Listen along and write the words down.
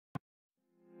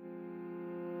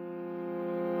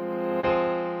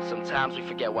Sometimes we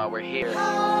forget why we're here.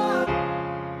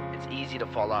 It's easy to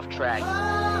fall off track.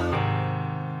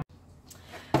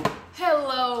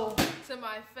 Hello to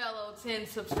my fellow 10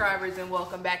 subscribers and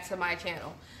welcome back to my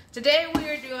channel. Today we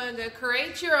are doing the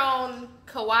create your own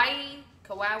kawaii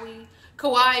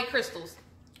crystals.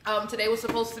 Today was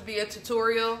supposed to be a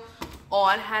tutorial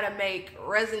on how to make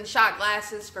resin shot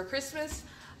glasses for Christmas,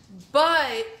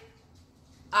 but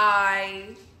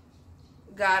I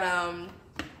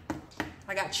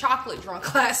got chocolate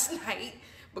drunk last night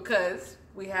because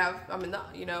we have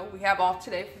we have off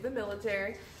today for the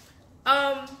military.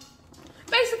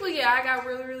 Basically, yeah, I got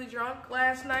really drunk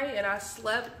last night and I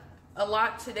slept a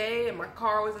lot today and my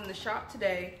car was in the shop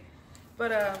today.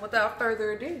 But without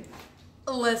further ado,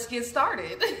 let's get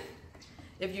started.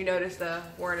 If you noticed,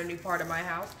 we're in a new part of my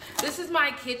house. This is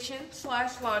my kitchen /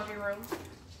 laundry room.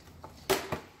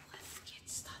 Let's get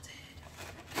started.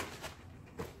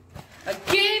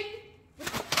 Again.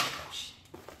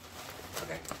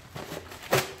 Okay.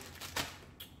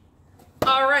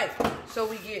 All right. So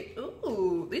we get,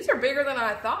 ooh, these are bigger than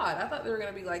I thought. I thought they were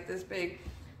gonna be like this big.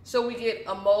 So we get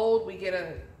a mold. We get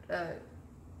the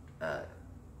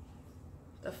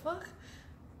fuck?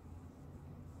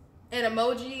 An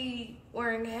emoji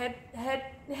wearing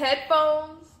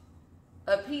headphones,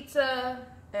 a pizza,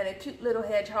 and a cute little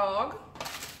hedgehog.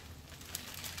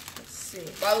 Let's see.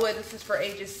 By the way, this is for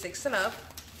ages 6 and up.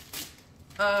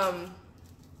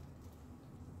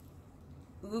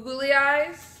 Googly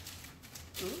eyes.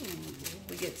 Ooh,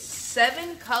 we get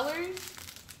 7 colors.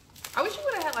 I wish you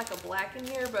would have had like a black in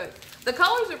here, but the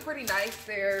colors are pretty nice.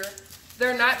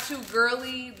 They're not too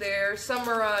girly. Some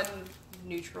are on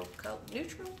neutral.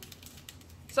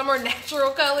 Some are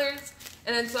natural colors,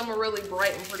 and then some are really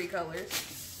bright and pretty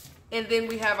colors. And then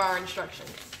we have our instructions.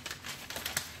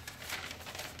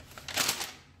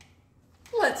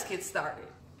 Let's get started.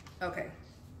 Okay.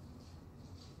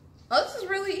 Oh, this is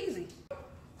really easy.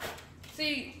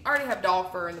 See, I already have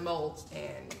dog fur in the molds,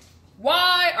 and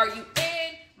why are you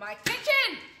in my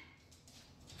kitchen?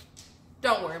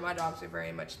 Don't worry, my dogs are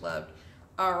very much loved.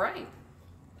 All right,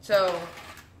 so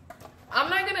I'm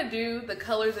not gonna do the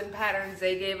colors and patterns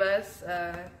they gave us.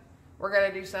 We're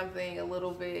gonna do something a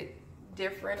little bit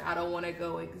different. I don't wanna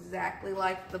go exactly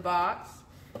like the box.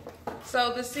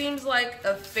 So this seems like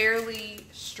a fairly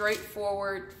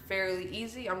straightforward, fairly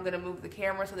easy. I'm gonna move the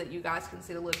camera so that you guys can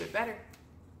see it a little bit better.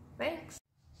 Thanks.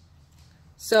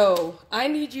 So I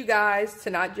need you guys to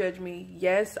not judge me.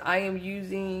 Yes, I am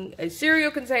using a cereal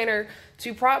container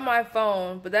to prop my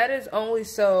phone, but that is only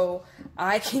so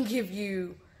I can give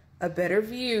you a better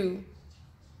view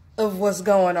of what's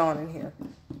going on in here.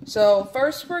 So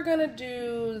first we're gonna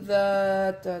do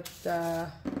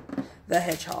the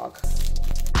hedgehog.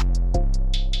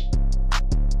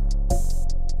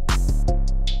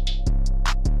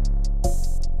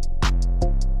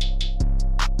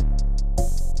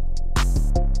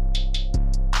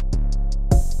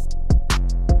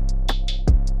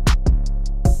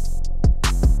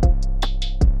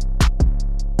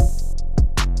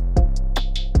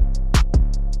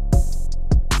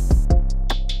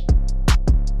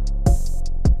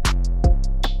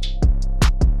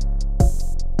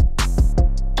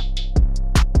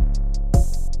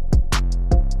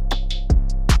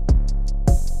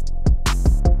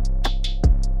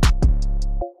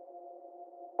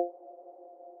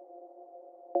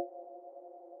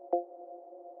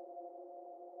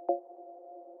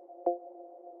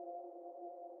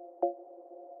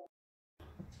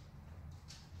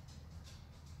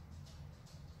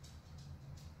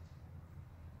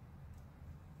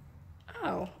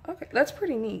 Oh, okay, that's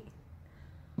pretty neat.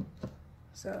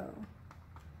 So,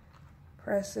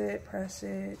 press it. Press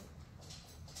it,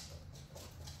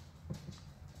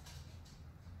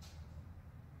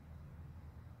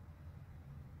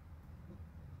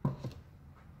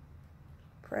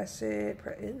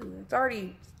 ew, it's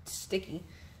already sticky.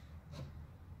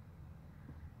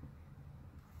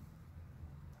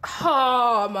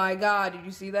 Oh my God, did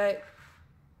you see that?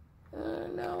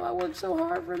 No, I worked so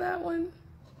hard for that one.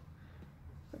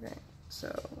 Okay,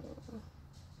 so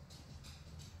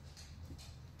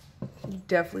you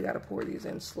definitely got to pour these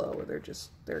in slow or they're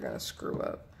gonna screw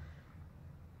up.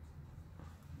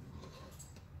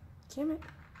 Damn it.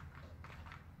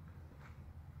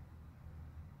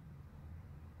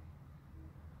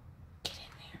 Get in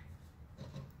there.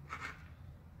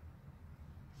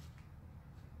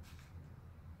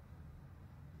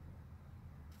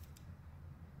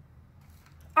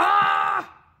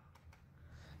 Ah!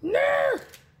 No!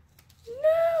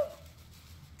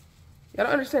 I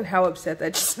don't understand how upset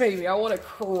that just made me. I want to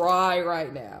cry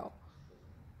right now.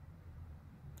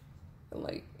 I'm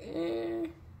like,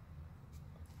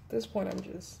 this point, I'm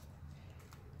just...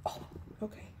 Oh,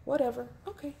 okay, whatever.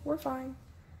 Okay, we're fine.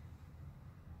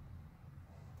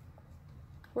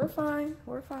 We're fine.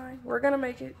 We're fine. We're gonna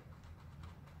make it.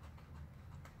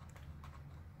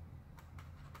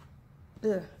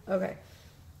 Ugh, okay.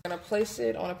 I'm gonna place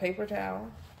it on a paper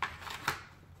towel.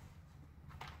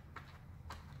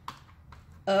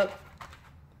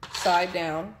 Upside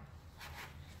down.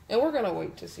 And we're gonna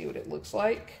wait to see what it looks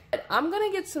like. I'm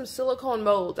gonna get some silicone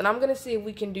molds, and I'm gonna see if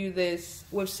we can do this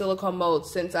with silicone molds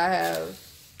since I have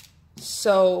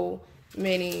so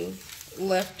many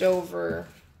leftover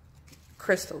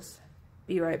crystals.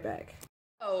 Be right back.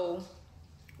 So,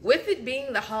 with it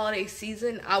being the holiday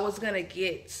season, I was gonna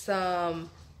get some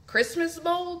Christmas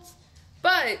molds,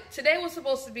 but today was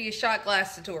supposed to be a shot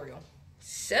glass tutorial.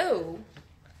 So,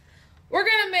 we're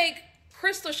gonna make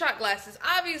crystal shot glasses.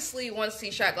 Obviously, once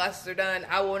these shot glasses are done,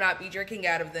 I will not be drinking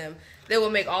out of them. They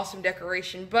will make awesome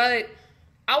decoration, but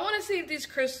I want to see if these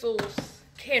crystals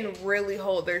can really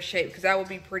hold their shape, because that would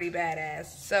be pretty badass.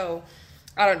 So,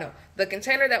 I don't know. The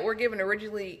container that we're given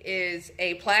originally is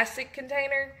a plastic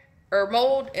container or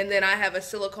mold, and then I have a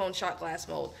silicone shot glass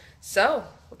mold. So,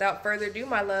 without further ado,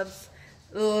 my loves,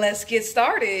 let's get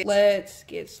started. Let's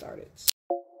get started.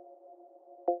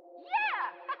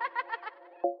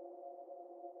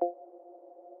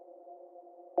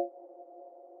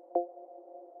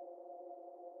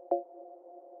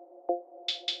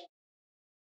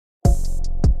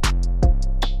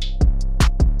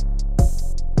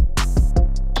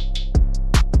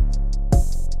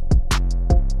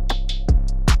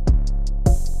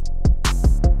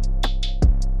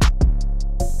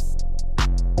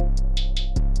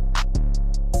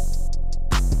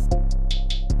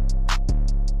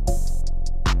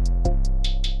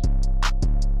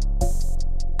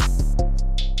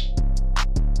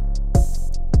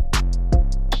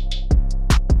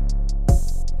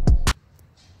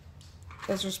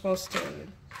 Because we're supposed to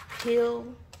peel.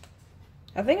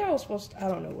 I think I was supposed to, I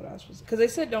don't know what I was supposed to, because they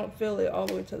said don't fill it all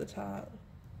the way to the top.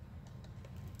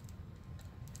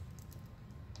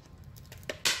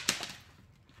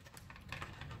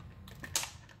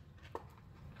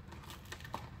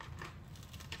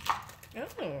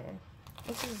 Oh,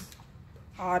 this is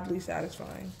oddly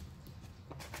satisfying.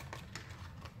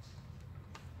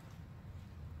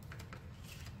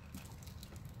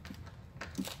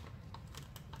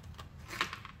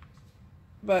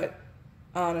 But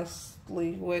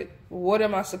honestly, what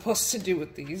am I supposed to do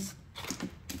with these?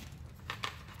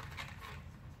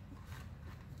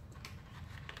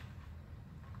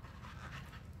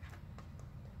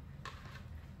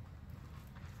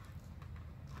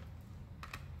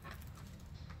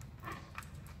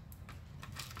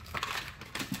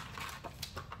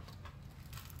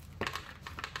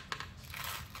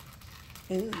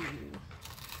 Ooh.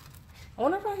 I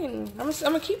wonder if I can, I'm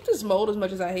gonna keep this mold as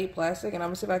much as I hate plastic, and I'm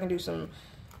gonna see if I can do some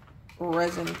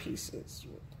resin pieces.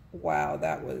 Wow,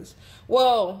 that was,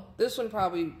 well, this one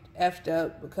probably effed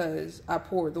up because I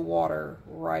poured the water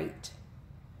right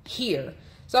here.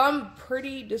 So I'm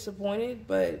pretty disappointed,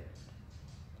 but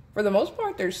for the most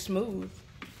part, they're smooth.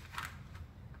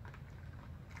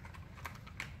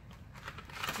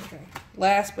 Okay,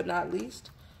 last but not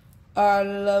least, our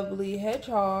lovely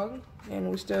hedgehog, and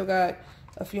we still got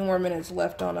a few more minutes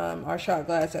left on our shot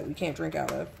glass that we can't drink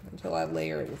out of until I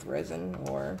layer it with resin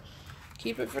or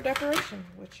keep it for decoration,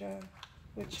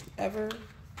 whichever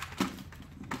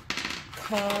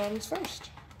comes first.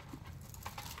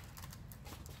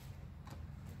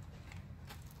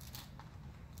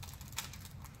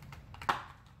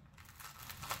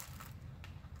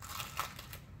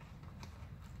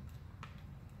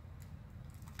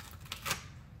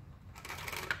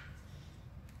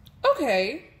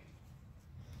 Okay.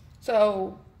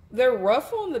 So, they're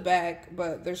rough on the back,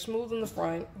 but they're smooth in the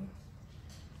front.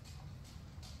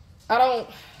 I don't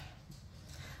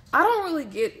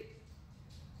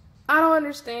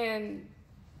understand,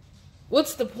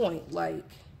 what's the point? Like,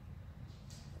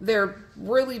 they're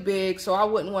really big, so I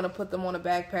wouldn't want to put them on a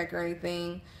backpack or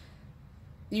anything.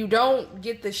 You don't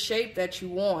get the shape that you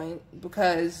want,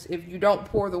 because if you don't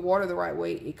pour the water the right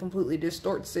way, it completely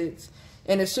distorts it.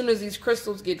 And as soon as these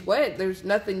crystals get wet, there's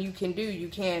nothing you can do. You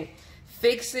can't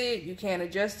fix it. You can't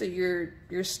adjust it.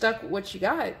 You're stuck with what you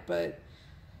got. But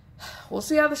we'll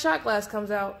see how the shot glass comes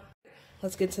out.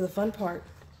 Let's get to the fun part.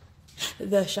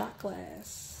 The shot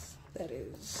glass. That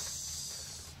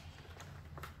is.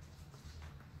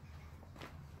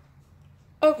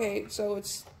 Okay, so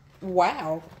it's,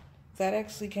 wow. That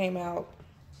actually came out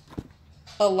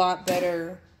a lot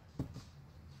better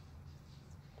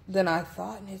than I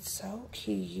thought, and it's so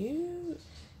cute.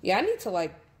 Yeah,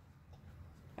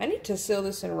 I I need to seal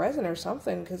this in resin or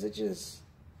something because it just...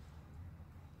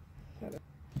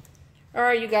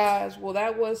 Alright, you guys. Well,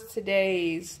 that was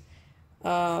today's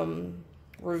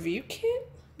review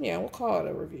kit. Yeah, we'll call it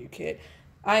a review kit.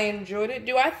 I enjoyed it.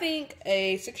 Do I think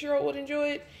a 6-year-old would enjoy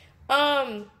it?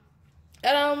 No,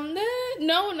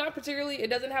 not particularly. It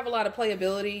doesn't have a lot of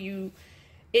playability.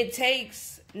 It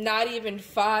takes not even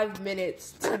 5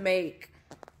 minutes to make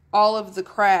all of the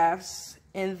crafts,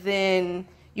 and then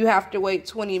you have to wait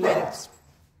 20 minutes.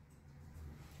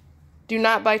 Do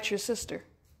not bite your sister.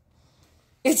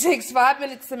 It takes 5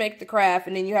 minutes to make the craft,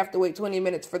 and then you have to wait 20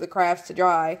 minutes for the crafts to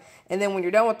dry. And then when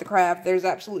you're done with the craft, there's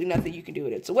absolutely nothing you can do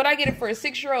with it. So would I get it for a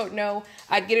 6-year-old? No.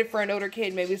 I'd get it for an older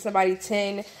kid, maybe somebody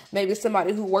 10, maybe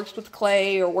somebody who works with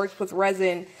clay or works with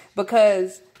resin.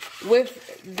 Because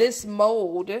with this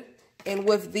mold and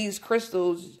with these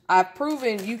crystals, I've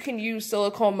proven you can use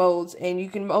silicone molds, and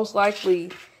you can most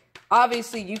likely,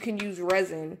 obviously, you can use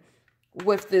resin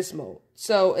with this mold.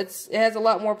 So it has a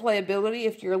lot more playability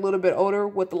if you're a little bit older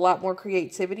with a lot more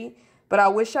creativity. But I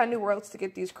wish I knew where else to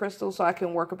get these crystals so I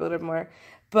can work a bit more.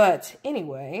 But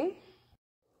anyway,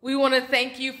 we want to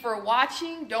thank you for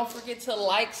watching. Don't forget to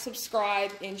like,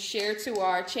 subscribe, and share to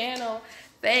our channel.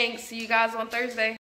 Thanks. See you guys on Thursday.